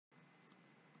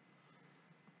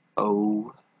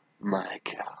Oh my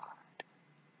god.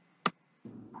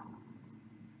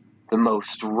 The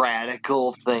most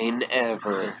radical thing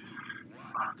ever.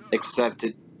 Except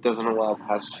it doesn't allow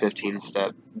past 15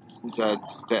 steps.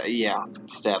 Yeah,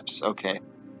 steps, okay.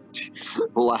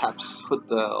 Laps, what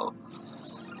the hell?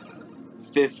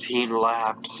 15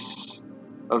 laps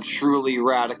of truly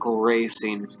radical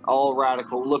racing. All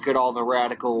radical, look at all the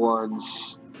radical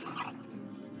ones.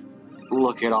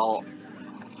 Look at all.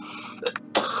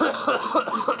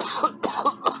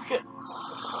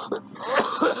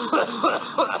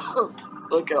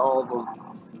 Look at all of them.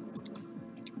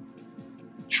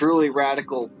 Truly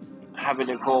radical. Having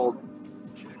a cold.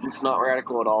 It's not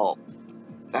radical at all.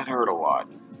 That hurt a lot.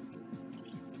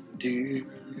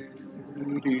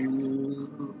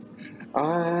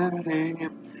 I'm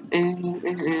in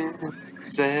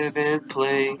 7th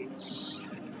place.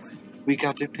 We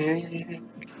got to pick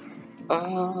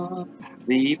up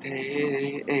the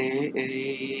pace.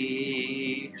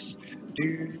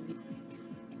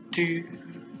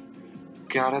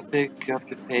 Gotta pick up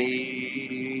the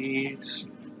pace.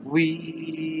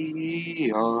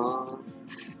 We are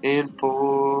in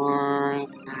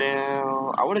 4th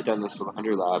now. I would have done this with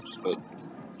 100 laps,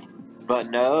 but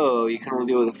no, you can only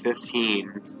do it with a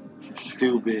 15. It's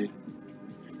stupid.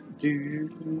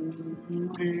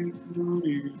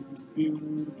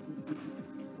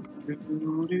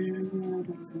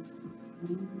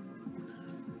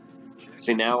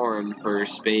 See, now we're in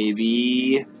first,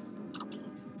 baby.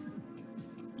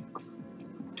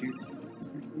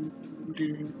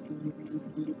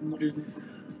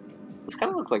 This kind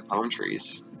of looks like palm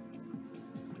trees.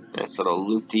 Nice little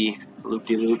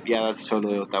loop-de-loop. Yeah, that's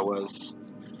totally what that was.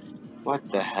 What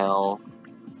the hell?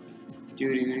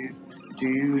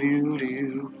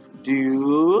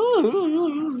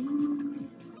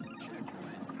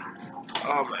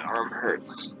 Oh, my arm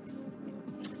hurts.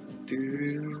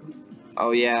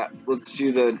 Oh yeah, let's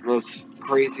do the most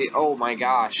crazy. Oh my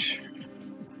gosh.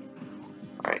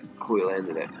 Alright, cool, we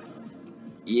landed it.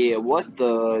 Yeah, what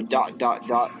the ...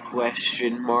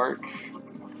 question mark?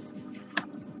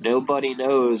 Nobody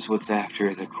knows what's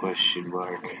after the question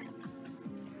mark.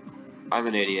 I'm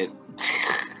an idiot.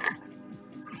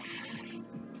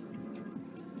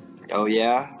 Oh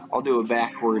yeah? I'll do it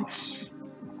backwards.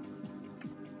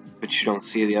 But you don't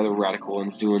see the other radical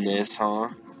ones doing this, huh?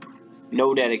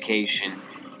 No dedication.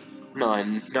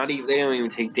 None. Not even, they don't even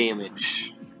take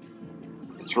damage.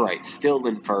 That's right, still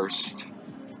in first.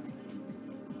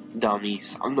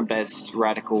 Dummies. I'm the best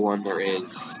radical one there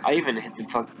is. I even hit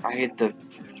I hit the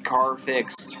car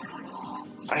fixed.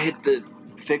 I hit the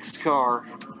fixed car.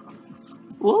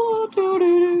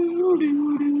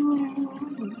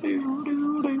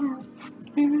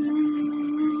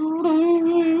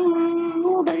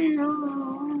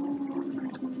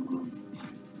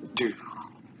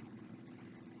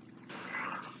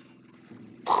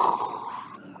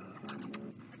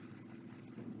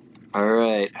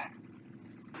 Alright.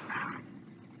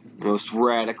 Most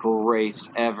radical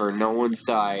race ever. No one's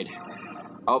died.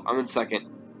 Oh, I'm in second.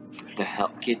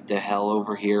 Get the hell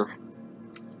over here.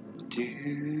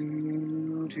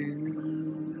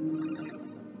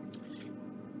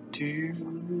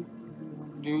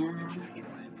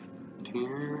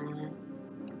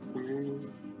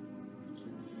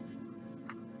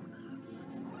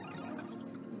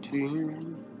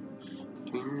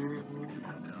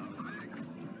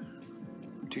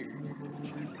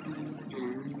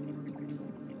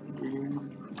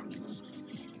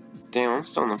 Damn, I'm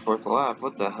still on the 4th lap.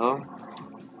 What the hell?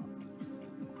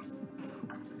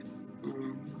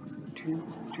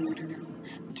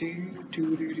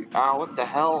 Ah, what the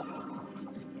hell?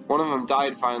 One of them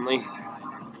died finally.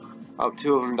 Oh,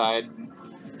 2 of them died.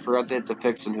 Forgot to hit the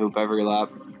fix and hoop every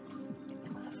lap.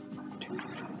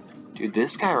 Dude,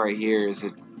 this guy right here is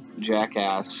a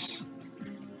jackass.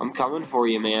 I'm coming for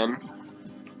you, man.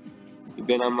 You've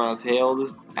been on my tail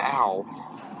this... Ow.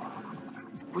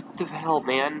 What the hell,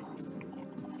 man?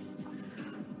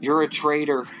 You're a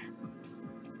traitor.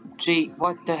 Gee,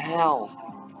 what the hell?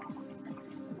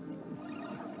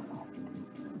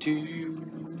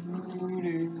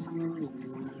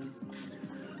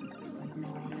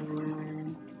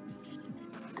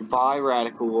 Goodbye,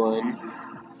 Radical One.